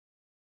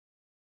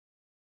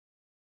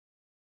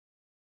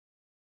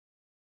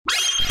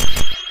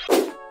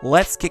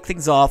let's kick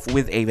things off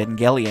with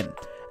Evangelion.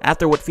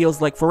 After what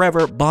feels like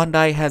forever,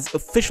 Bandai has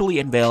officially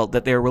unveiled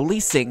that they're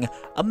releasing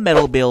a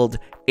metal build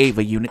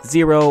Eva Unit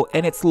 0,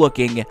 and it's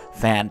looking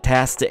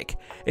fantastic.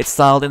 It's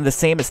styled in the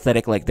same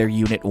aesthetic like their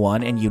Unit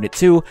 1 and Unit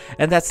 2,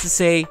 and that's to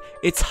say,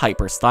 it's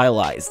hyper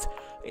stylized.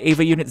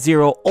 Eva Unit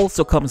 0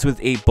 also comes with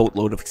a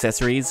boatload of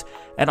accessories,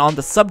 and on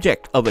the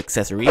subject of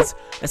accessories,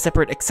 a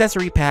separate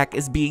accessory pack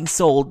is being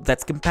sold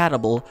that's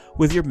compatible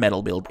with your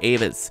metal build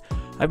Evas.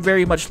 I'm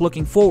very much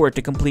looking forward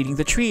to completing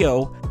the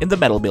trio in the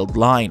metal build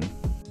line.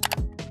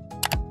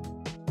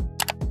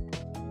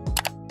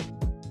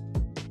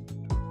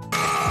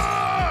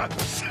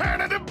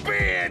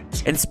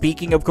 And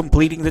speaking of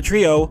completing the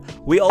trio,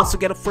 we also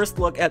get a first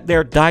look at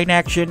their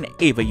Dynaction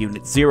Eva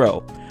Unit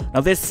 0.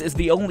 Now this is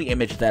the only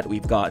image that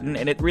we've gotten,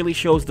 and it really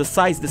shows the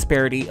size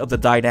disparity of the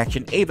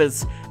Dynaction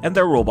Evas and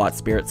their Robot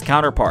Spirits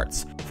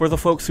counterparts. For the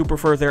folks who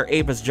prefer their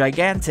Evas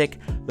gigantic,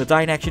 the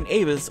Dynaction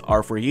Evas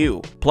are for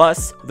you.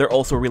 Plus, they're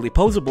also really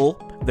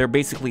posable. They're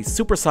basically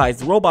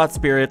supersized Robot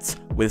Spirits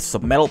with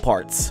some metal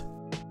parts.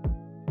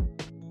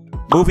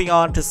 Moving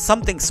on to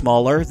something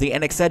smaller, the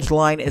NX Edge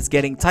line is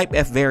getting Type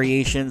F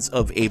variations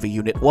of Eva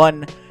Unit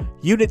 1,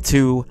 Unit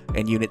 2,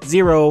 and Unit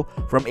 0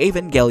 from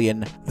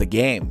Evangelion, the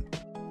game.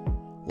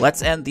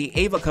 Let's end the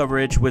Eva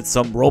coverage with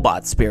some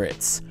Robot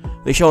Spirits.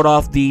 They showed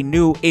off the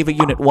new Eva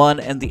Unit 1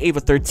 and the Eva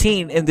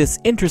 13 in this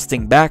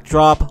interesting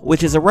backdrop,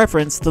 which is a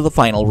reference to the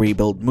final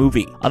Rebuild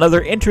movie.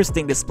 Another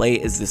interesting display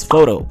is this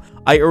photo.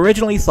 I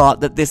originally thought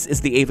that this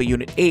is the Eva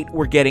Unit 8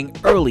 we're getting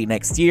early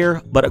next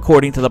year, but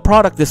according to the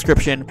product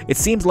description, it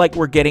seems like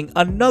we're getting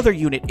another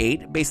Unit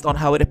 8 based on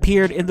how it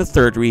appeared in the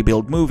third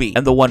Rebuild movie,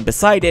 and the one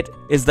beside it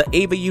is the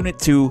Eva Unit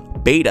 2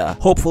 Beta.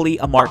 Hopefully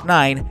a Mark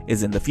 9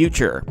 is in the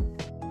future.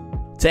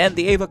 To end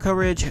the Eva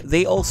coverage,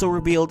 they also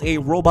revealed a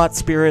Robot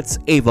Spirits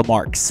Eva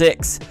Mark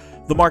 6.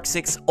 The Mark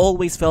 6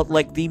 always felt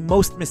like the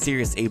most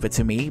mysterious Eva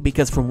to me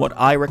because from what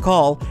I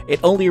recall, it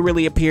only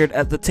really appeared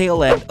at the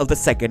tail end of the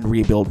second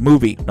Rebuild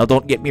movie. Now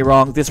don't get me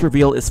wrong, this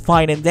reveal is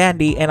fine and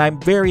dandy and I'm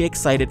very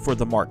excited for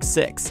the Mark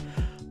 6.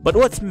 But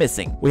what's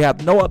missing? We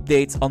have no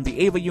updates on the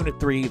Eva Unit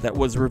 3 that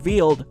was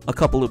revealed a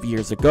couple of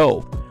years ago,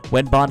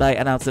 when Bandai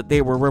announced that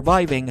they were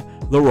reviving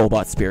the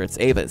Robot Spirits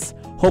Evas.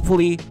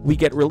 Hopefully, we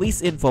get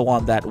release info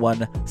on that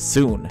one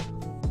soon.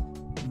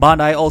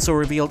 Bandai also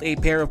revealed a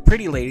pair of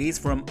pretty ladies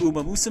from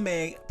Uma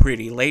Musume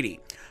Pretty Lady,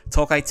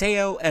 Tokai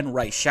Teo and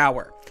Rice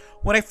Shower.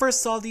 When I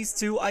first saw these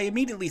two, I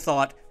immediately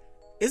thought,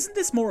 isn't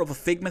this more of a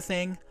Figma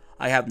thing?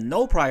 I have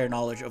no prior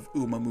knowledge of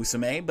Uma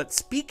Musume, but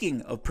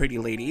speaking of pretty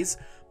ladies,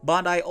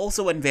 Bandai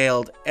also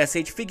unveiled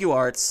SH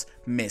Figuarts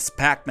Miss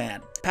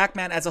Pac-Man.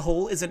 Pac-Man as a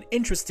whole is an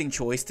interesting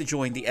choice to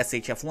join the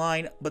SHF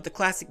line, but the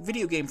classic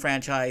video game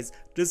franchise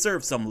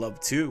deserves some love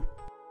too.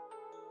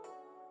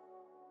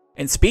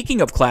 And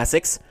speaking of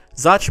classics,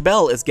 Zatch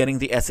Bell is getting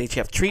the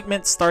SHF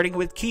treatment starting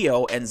with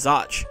Kyo and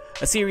Zatch,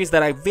 a series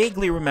that I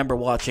vaguely remember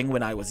watching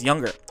when I was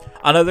younger.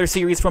 Another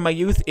series from my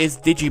youth is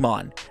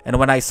Digimon, and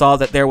when I saw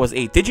that there was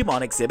a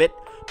Digimon exhibit,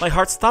 my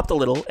heart stopped a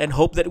little and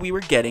hoped that we were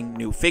getting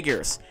new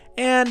figures.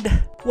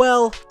 And,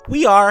 well,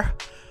 we are.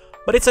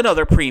 But it's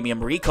another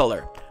premium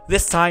recolor.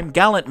 This time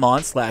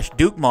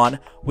Gallantmon/Dukemon,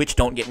 which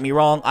don't get me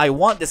wrong, I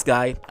want this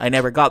guy. I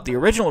never got the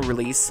original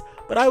release,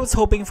 but I was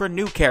hoping for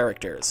new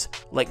characters,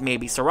 like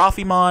maybe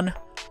Seraphimon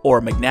or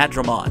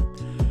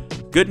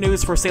Magnadramon. Good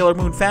news for Sailor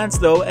Moon fans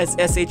though, as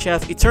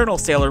SHF Eternal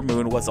Sailor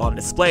Moon was on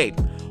display.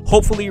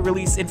 Hopefully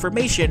release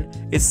information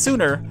is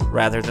sooner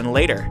rather than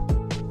later.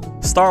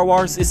 Star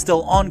Wars is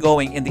still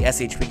ongoing in the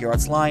SH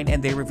Figuarts line,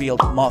 and they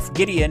revealed Moff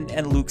Gideon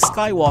and Luke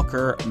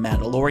Skywalker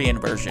Mandalorian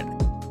version.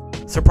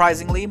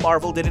 Surprisingly,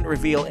 Marvel didn't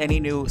reveal any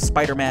new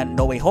Spider-Man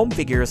No Way Home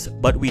figures,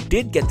 but we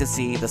did get to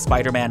see the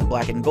Spider-Man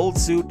Black and Gold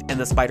suit and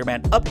the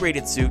Spider-Man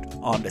Upgraded suit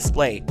on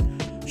display.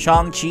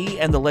 Shang-Chi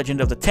and the Legend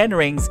of the Ten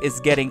Rings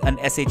is getting an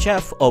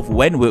SHF of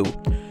Wenwu.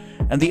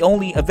 And the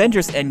only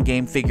Avengers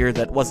Endgame figure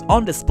that was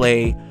on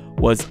display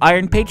was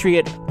Iron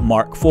Patriot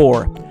Mark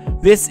IV.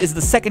 This is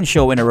the second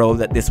show in a row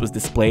that this was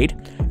displayed.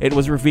 It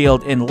was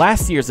revealed in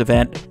last year's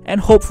event, and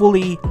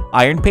hopefully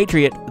Iron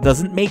Patriot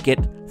doesn't make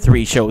it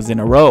 3 shows in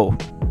a row.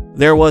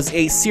 There was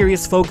a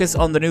serious focus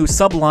on the new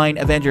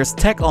subline Avengers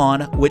Tech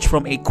On, which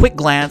from a quick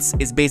glance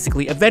is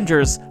basically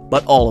Avengers,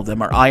 but all of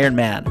them are Iron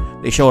Man.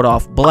 They showed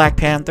off Black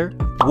Panther,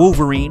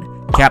 Wolverine,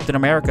 Captain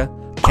America,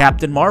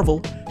 Captain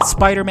Marvel,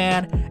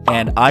 Spider-Man,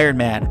 and Iron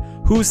Man,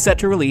 who's set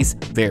to release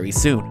very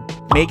soon.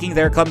 Making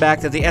their comeback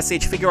to the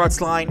SH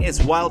Figuarts line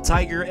is Wild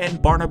Tiger and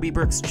Barnaby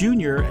Brooks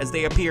Jr. as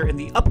they appear in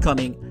the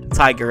upcoming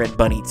Tiger and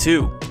Bunny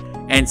 2.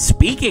 And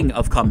speaking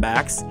of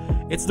comebacks,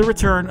 it's the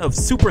return of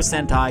Super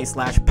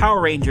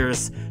Sentai/Power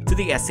Rangers to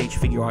the SH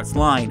Figuarts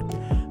line.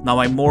 Now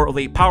I'm more of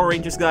a Power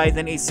Rangers guy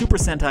than a Super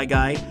Sentai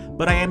guy,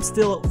 but I am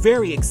still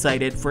very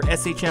excited for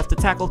SHF to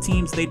tackle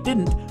teams they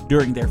didn't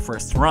during their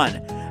first run.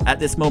 At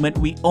this moment,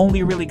 we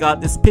only really got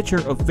this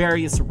picture of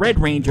various Red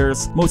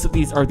Rangers. Most of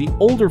these are the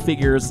older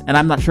figures, and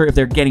I'm not sure if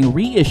they're getting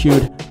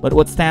reissued, but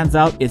what stands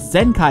out is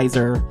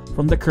Zenkaiser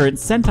from the current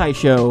Sentai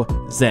show,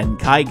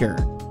 Zenkaiger.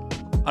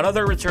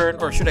 Another return,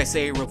 or should I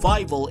say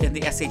revival, in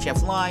the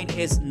SHF line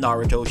is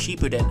Naruto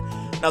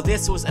Shippuden. Now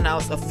this was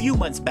announced a few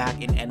months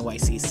back in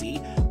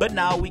NYCC, but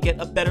now we get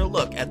a better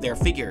look at their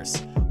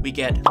figures. We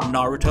get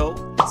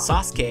Naruto,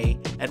 Sasuke,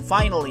 and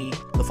finally,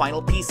 the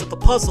final piece of the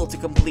puzzle to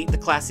complete the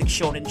classic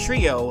shonen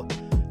trio,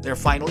 they're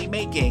finally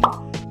making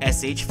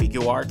SH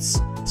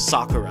Figuarts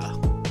Sakura.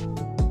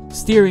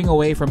 Steering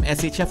away from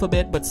SHF a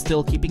bit but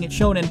still keeping it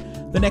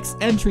shonen, the next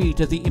entry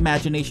to the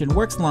Imagination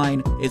Works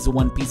line is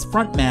One Piece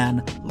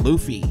frontman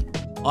Luffy.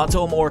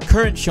 Onto a more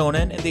current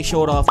shonen, and they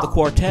showed off the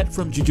quartet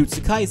from Jujutsu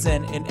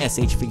Kaisen in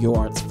SH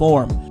Figuarts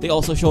form. They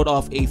also showed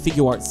off a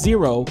Figuart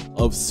Zero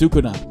of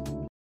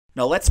Sukuna.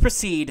 Now let's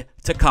proceed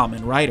to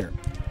Kamen Rider.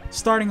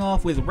 Starting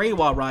off with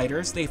Reiwa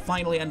Riders, they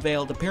finally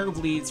unveiled a pair of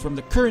leads from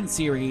the current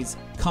series,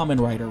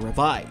 Kamen Rider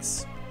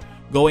Revise.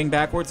 Going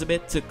backwards a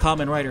bit to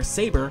Kamen Rider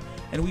Saber,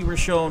 and we were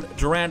shown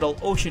Durandal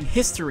Ocean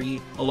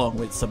History along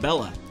with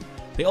Sabella.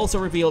 They also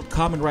revealed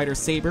Kamen Rider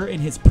Saber in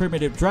his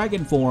primitive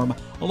dragon form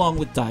along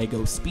with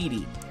Daigo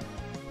Speedy.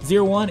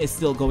 01 is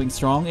still going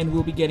strong, and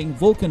we'll be getting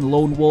Vulcan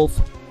Lone Wolf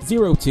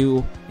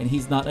 02, and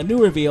he's not a new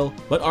reveal,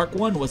 but Arc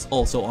 1 was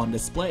also on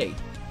display.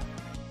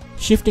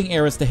 Shifting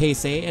eras to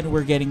Heisei, and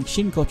we're getting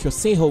Shinkocho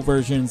Seiho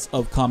versions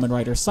of Kamen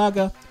Rider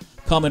Saga,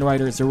 Kamen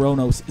Rider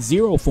Zeronos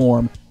Zero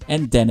form,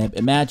 and Deneb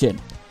Imagine.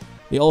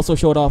 They also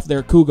showed off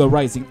their Kuga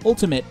Rising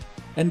Ultimate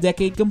and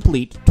Decade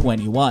Complete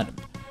 21.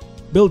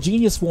 Bill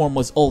Genius form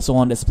was also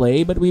on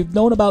display, but we've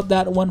known about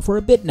that one for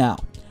a bit now.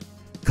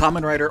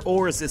 Kamen Rider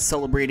Ors is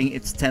celebrating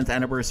its 10th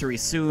anniversary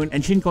soon,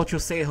 and Shinkocho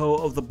Seiho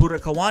of the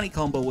Burakawani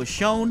combo was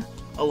shown,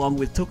 along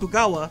with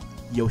Tokugawa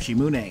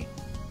Yoshimune.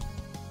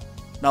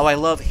 Now I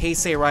love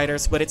Heisei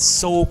Riders, but it's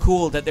so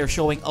cool that they're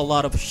showing a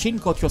lot of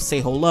Shinkocho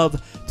Seiho love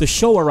to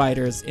Showa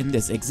Riders in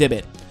this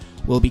exhibit.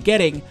 We'll be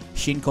getting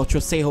Shinkocho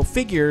Seiho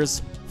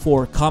figures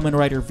for Kamen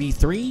Rider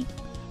V3,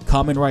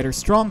 Kamen Rider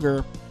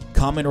Stronger,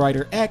 Kamen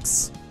Rider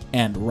X,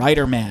 and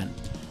Rider Man.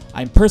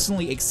 I'm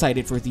personally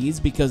excited for these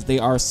because they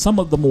are some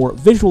of the more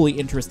visually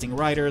interesting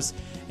riders,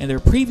 and their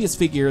previous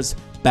figures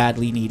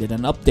badly needed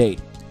an update.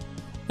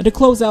 And to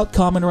close out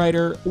Kamen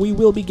Rider, we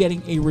will be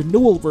getting a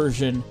renewal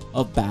version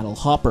of Battle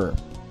Hopper.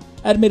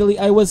 Admittedly,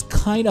 I was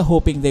kinda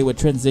hoping they would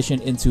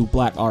transition into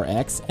Black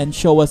RX and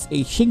show us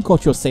a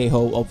Shinkocho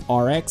Seiho of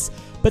RX,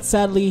 but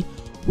sadly,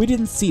 we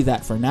didn't see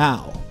that for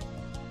now.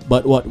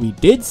 But what we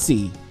did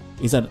see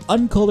is an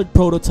uncolored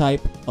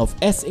prototype of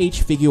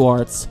SH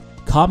Figuarts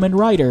Kamen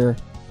Rider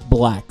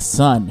Black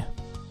Sun.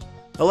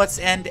 Now let's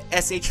end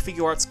SH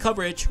Figuarts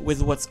coverage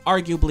with what's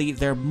arguably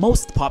their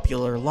most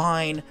popular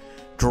line,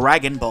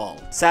 Dragon Ball.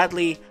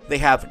 Sadly, they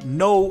have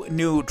no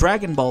new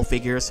Dragon Ball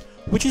figures,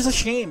 which is a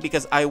shame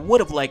because I would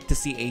have liked to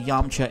see a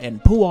Yamcha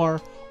and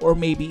Puar, or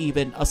maybe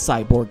even a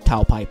cyborg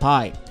Tao Pai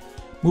Pai.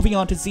 Moving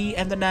on to Z,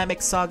 and the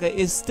Namek saga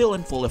is still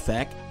in full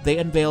effect. They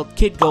unveiled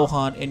Kid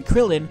Gohan and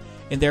Krillin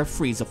in their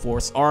Frieza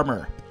Force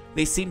armor.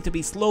 They seem to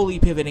be slowly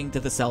pivoting to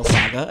the Cell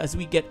saga as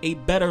we get a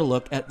better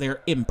look at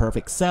their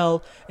imperfect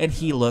Cell, and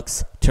he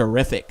looks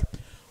terrific.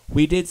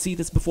 We did see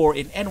this before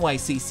in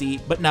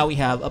NYCC, but now we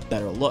have a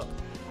better look.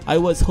 I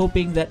was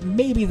hoping that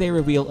maybe they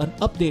reveal an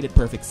updated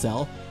Perfect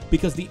Cell,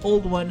 because the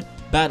old one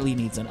badly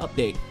needs an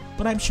update,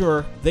 but I'm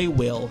sure they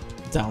will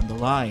down the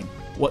line.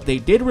 What they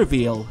did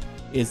reveal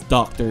is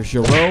Dr.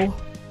 Gero,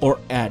 or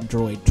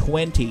Android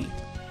 20,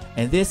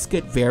 and this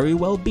could very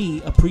well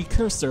be a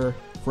precursor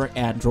for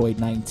Android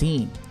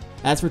 19.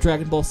 As for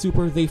Dragon Ball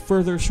Super, they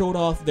further showed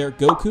off their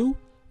Goku,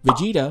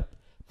 Vegeta,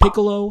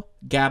 Piccolo,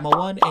 Gamma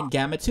 1, and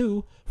Gamma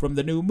 2 from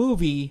the new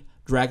movie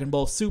Dragon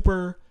Ball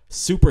Super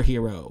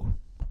Superhero.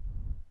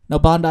 Now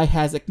Bandai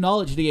has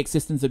acknowledged the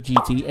existence of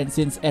GT, and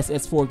since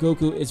SS4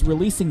 Goku is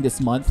releasing this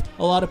month,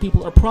 a lot of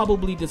people are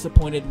probably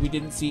disappointed we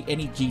didn't see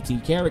any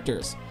GT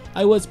characters.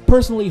 I was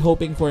personally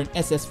hoping for an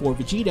SS4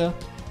 Vegeta,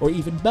 or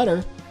even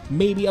better,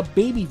 maybe a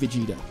baby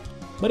Vegeta,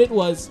 but it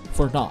was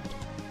for naught.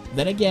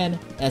 Then again,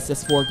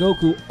 SS4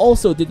 Goku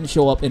also didn't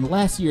show up in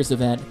last year's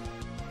event,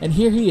 and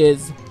here he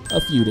is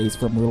a few days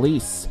from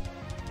release.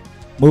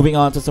 Moving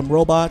on to some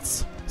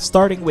robots,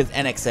 starting with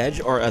NX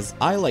Edge, or as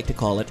I like to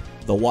call it,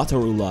 the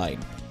Wataru line.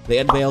 They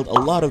unveiled a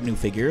lot of new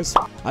figures.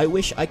 I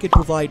wish I could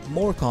provide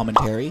more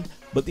commentary,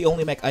 but the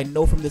only mech I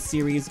know from this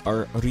series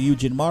are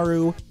Ryujin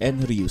Maru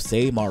and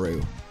Ryusei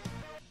Maru.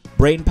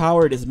 Brain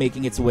Powered is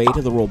making its way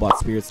to the Robot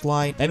Spirits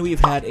line, and we've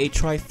had a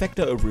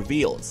trifecta of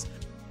reveals.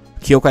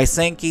 Kyokai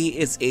Senki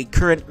is a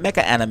current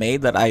mecha anime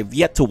that I've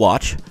yet to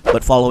watch,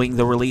 but following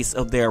the release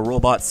of their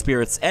Robot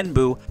Spirits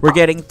Enbu, we're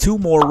getting 2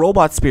 more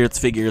Robot Spirits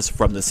figures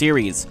from the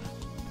series.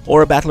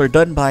 Aura Battler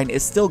Dunbine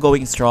is still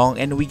going strong,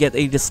 and we get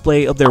a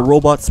display of their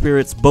Robot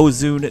Spirits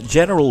Bozun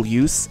General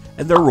Use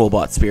and their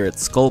Robot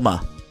Spirits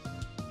Skulma.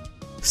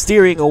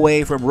 Steering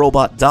away from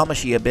Robot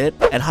Tamashii a bit,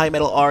 and High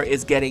Metal R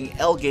is getting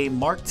L-Game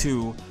Mark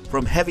II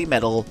from Heavy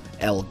Metal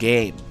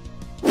L-Game.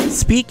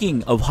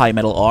 Speaking of High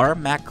Metal R,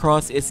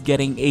 Macross is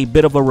getting a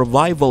bit of a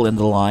revival in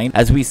the line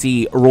as we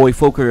see Roy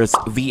Foker's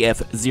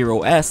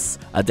VF-0S,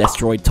 a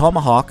Destroyed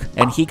Tomahawk,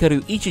 and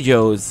Hikaru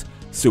Ichijo's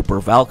Super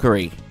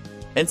Valkyrie.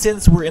 And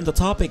since we're in the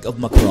topic of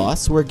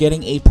Macross, we're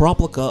getting a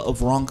replica of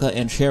Ronka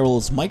and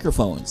Cheryl's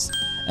microphones,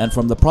 and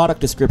from the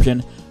product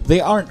description, they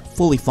aren't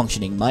fully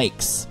functioning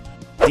mics.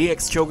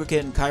 DX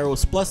Chogokin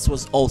Kairos Plus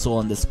was also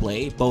on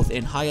display, both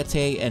in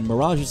Hayate and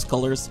Mirage's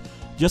colors,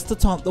 just to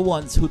taunt the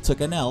ones who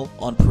took an L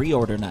on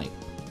pre-order night,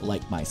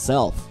 like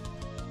myself.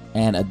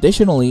 And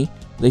additionally,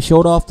 they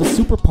showed off the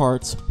super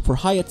parts for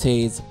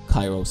Hayate's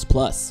Kairos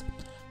Plus.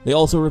 They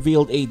also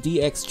revealed a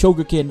DX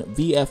Chogokin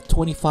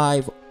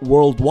VF25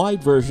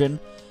 worldwide version,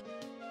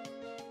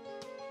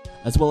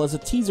 as well as a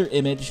teaser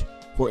image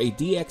for a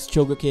DX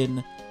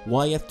Chogokin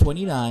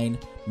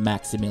YF29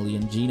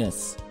 Maximilian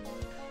Genus.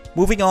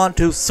 Moving on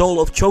to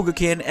Soul of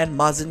Chogokin, and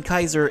Mazin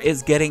Kaiser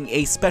is getting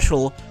a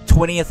special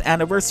 20th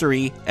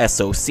anniversary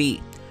SOC.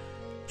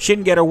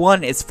 Shin Getter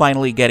 1 is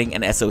finally getting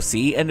an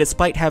SOC, and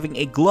despite having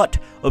a glut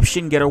of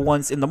Shin Getter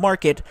 1s in the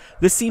market,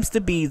 this seems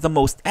to be the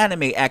most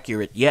anime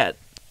accurate yet.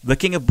 The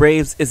King of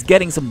Braves is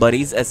getting some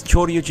buddies, as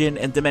Choryujin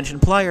and Dimension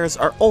Pliers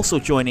are also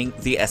joining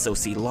the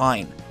SOC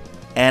line.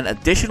 And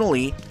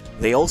additionally,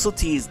 they also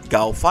teased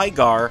Gao Fai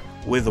Gar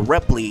with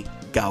Repli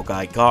Gao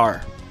Gai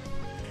Gar.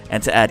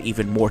 And to add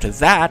even more to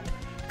that,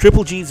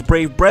 Triple G's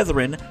brave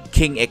brethren,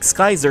 King X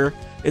Kaiser,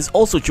 is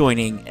also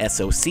joining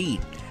SOC.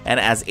 And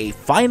as a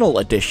final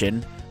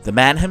addition, the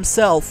man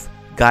himself,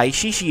 Gai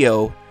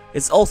Shishio,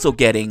 is also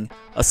getting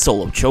a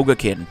Soul of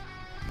Chogokin.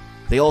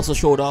 They also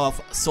showed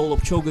off Soul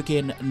of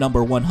Chogokin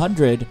number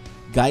 100,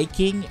 Gai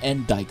King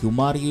and Daiku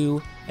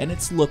Maryu, and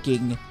it's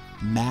looking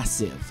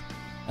massive.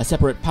 A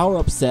separate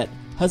power-up set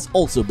has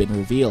also been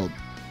revealed.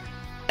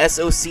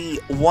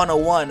 SOC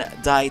 101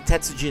 Dai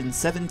Tetsujin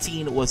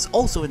 17 was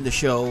also in the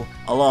show,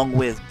 along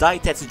with Dai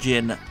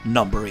Tetsujin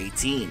number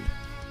 18.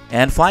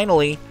 And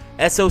finally,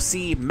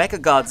 SOC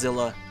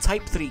Mechagodzilla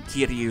Type 3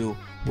 Kiryu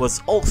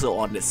was also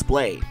on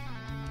display.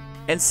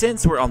 And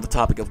since we're on the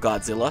topic of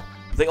Godzilla,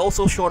 they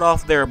also showed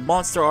off their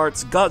Monster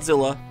Arts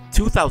Godzilla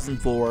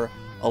 2004,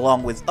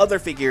 along with other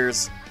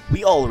figures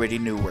we already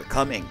knew were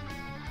coming.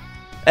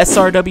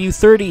 SRW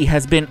 30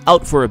 has been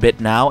out for a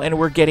bit now, and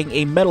we're getting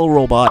a metal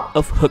robot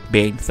of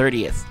Hookbane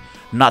 30th.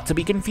 Not to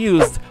be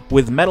confused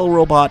with Metal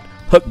Robot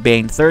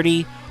Hookbane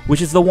 30,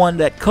 which is the one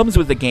that comes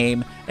with the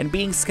game and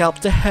being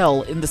scalped to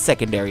hell in the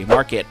secondary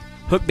market.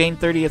 Hookbane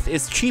 30th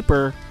is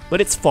cheaper,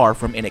 but it's far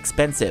from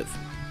inexpensive.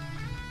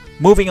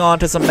 Moving on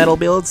to some metal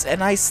builds,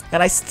 and I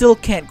still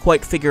can't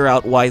quite figure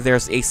out why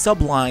there's a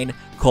subline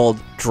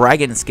called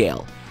Dragon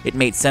Scale. It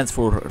made sense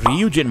for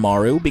Ryujin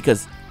Maru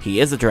because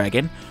he is a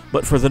dragon,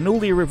 but for the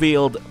newly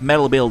revealed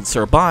metal build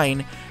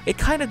Serbine, it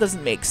kinda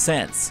doesn't make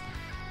sense.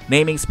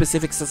 Naming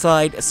specifics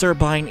aside,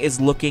 Serbine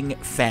is looking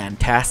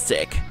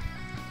fantastic.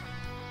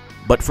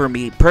 But for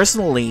me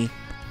personally,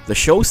 the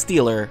show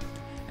stealer,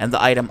 and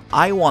the item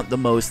I want the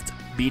most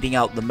beating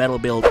out the metal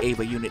build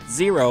Ava Unit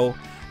 0,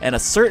 and a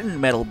certain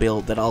metal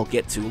build that I'll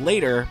get to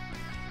later,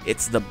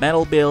 it's the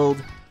metal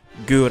build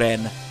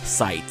Guren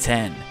Sai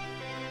 10.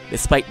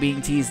 Despite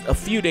being teased a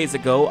few days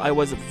ago, I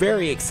was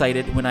very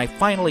excited when I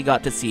finally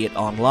got to see it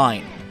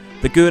online.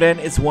 The Guren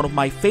is one of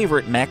my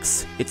favorite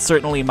mechs, it's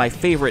certainly my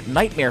favorite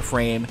nightmare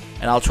frame,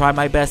 and I'll try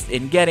my best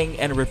in getting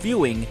and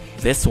reviewing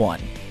this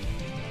one.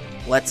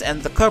 Let's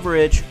end the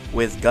coverage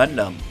with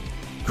Gundam.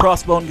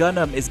 Crossbone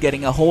Gundam is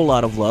getting a whole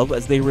lot of love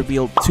as they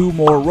revealed 2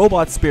 more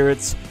robot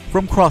spirits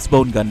from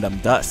Crossbone Gundam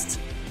Dust.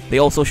 They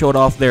also showed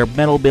off their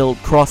metal build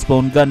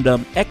Crossbone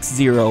Gundam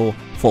X0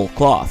 full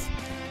cloth.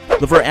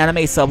 The Ver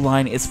Anime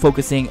subline is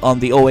focusing on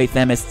the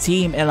 08th MS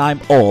team, and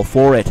I'm all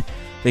for it.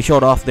 They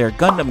showed off their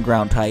Gundam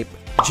ground type,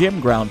 Jim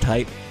ground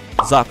type,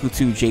 Zaku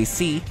 2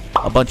 JC,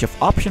 a bunch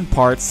of option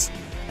parts,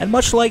 and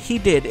much like he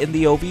did in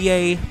the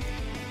OVA,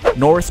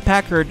 Norris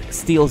Packard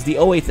steals the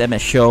 08th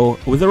MS show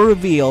with a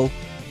reveal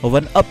of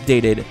an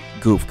updated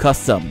Goof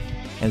Custom.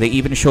 And they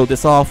even showed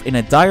this off in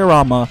a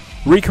diorama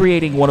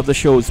recreating one of the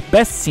show's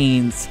best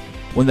scenes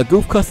when the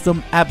Goof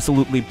Custom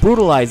absolutely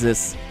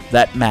brutalizes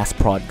that mass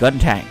prod gun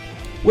tank,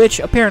 which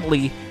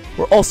apparently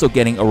we're also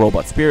getting a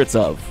robot spirits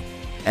of.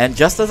 And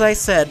just as I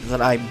said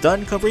that I'm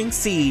done covering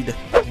Seed,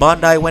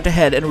 Bandai went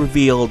ahead and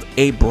revealed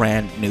a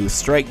brand new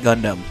Strike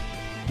Gundam.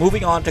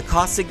 Moving on to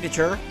Cost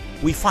Signature,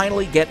 we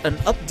finally get an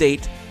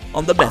update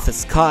on the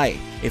Methus Kai.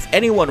 If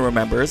anyone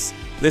remembers,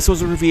 this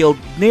was revealed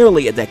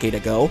nearly a decade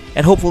ago,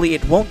 and hopefully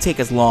it won't take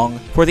as long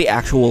for the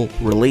actual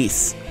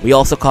release. We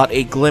also caught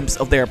a glimpse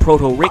of their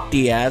Proto Rick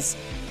Diaz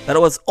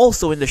that was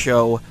also in the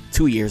show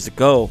 2 years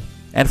ago.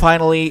 And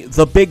finally,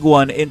 the big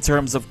one in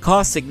terms of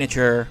Cost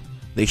Signature,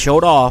 they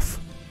showed off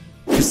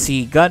to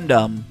see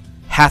Gundam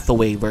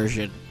Hathaway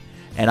version.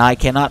 And I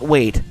cannot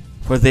wait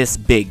for this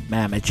big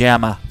mamma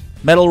jamma.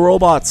 Metal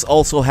robots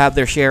also have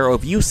their share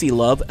of UC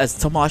love as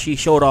Tamashii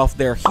showed off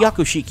their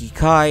Hyakushiki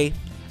Kai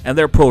and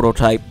their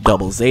prototype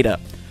Double Zeta.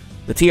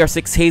 The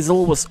TR6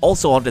 Hazel was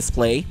also on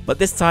display, but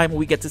this time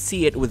we get to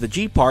see it with the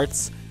G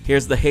parts.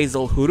 Here's the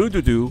Hazel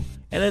Hurududu,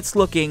 and it's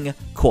looking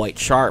quite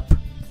sharp.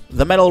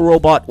 The metal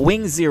robot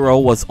Wing Zero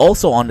was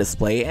also on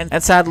display,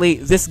 and sadly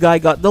this guy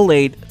got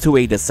delayed to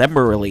a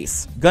December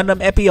release.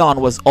 Gundam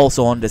Epion was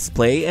also on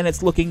display, and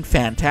it's looking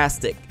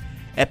fantastic.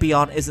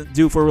 Epion isn't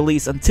due for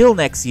release until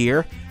next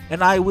year,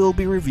 and I will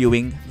be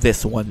reviewing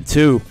this one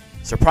too.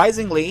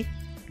 Surprisingly,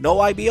 no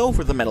IBO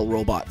for the metal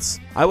robots.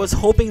 I was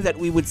hoping that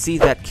we would see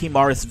that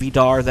Kimaris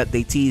Vidar that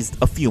they teased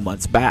a few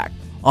months back.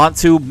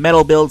 Onto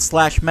Metal Build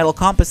 / Metal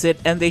Composite,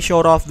 and they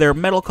showed off their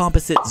Metal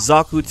Composite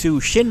Zaku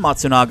 2 Shin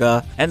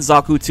Matsunaga and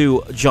Zaku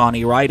 2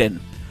 Johnny Raiden.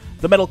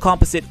 The Metal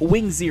Composite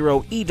Wing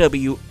Zero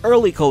EW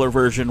early color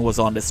version was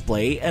on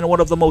display, and one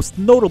of the most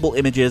notable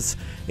images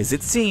is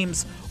it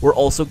seems we're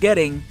also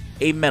getting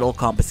a Metal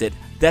Composite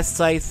Death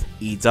Scythe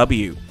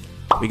EW.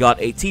 We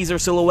got a teaser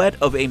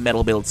silhouette of a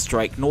Metal Build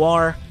Strike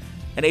Noir,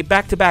 and a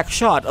back-to-back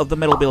shot of the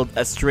Metal Build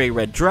Astray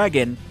Red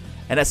Dragon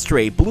and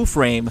Astray Blue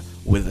Frame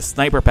with a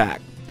sniper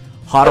pack.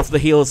 Hot off the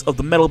heels of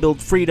the Metal Build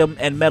Freedom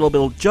and Metal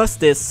Build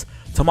Justice,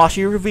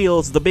 Tamashii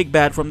reveals the big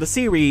bad from the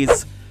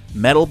series,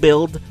 Metal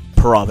Build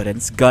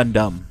Providence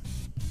Gundam.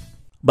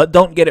 But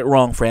don't get it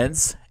wrong,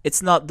 friends,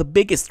 it's not the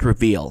biggest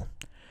reveal.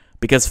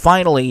 Because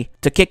finally,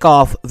 to kick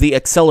off the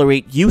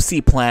Accelerate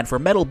UC plan for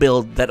Metal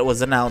Build that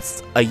was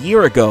announced a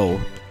year ago,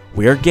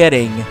 we're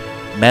getting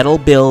Metal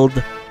Build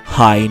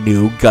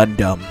Hi-Nu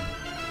Gundam.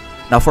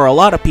 Now for a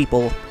lot of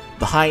people,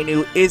 the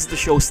Hi-Nu is the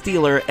show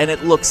stealer and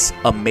it looks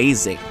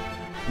amazing.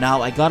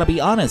 Now I gotta be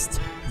honest,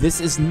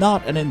 this is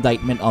not an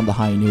indictment on the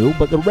Hi-Nu,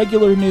 but the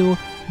regular Nu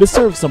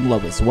deserves some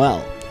love as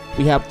well.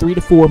 We have 3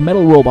 to 4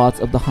 metal robots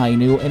of the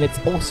Hi-Nu, and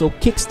it's also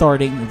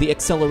kickstarting the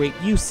Accelerate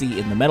UC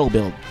in the metal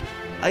build.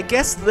 I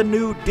guess the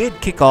Nu did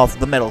kick off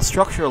the metal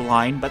structure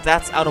line, but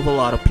that's out of a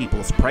lot of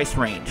people's price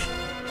range.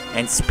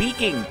 And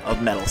speaking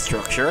of metal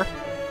structure,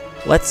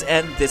 let's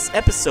end this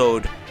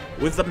episode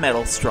with the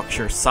metal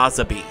structure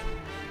Sazabi.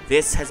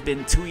 This has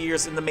been 2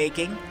 years in the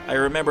making. I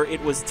remember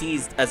it was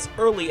teased as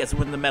early as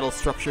when the metal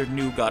structure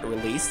Nu got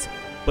released,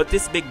 but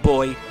this big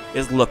boy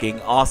is looking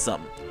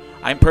awesome.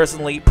 I'm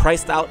personally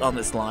priced out on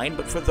this line,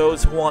 but for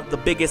those who want the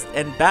biggest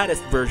and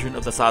baddest version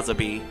of the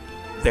Sazabi,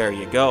 there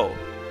you go.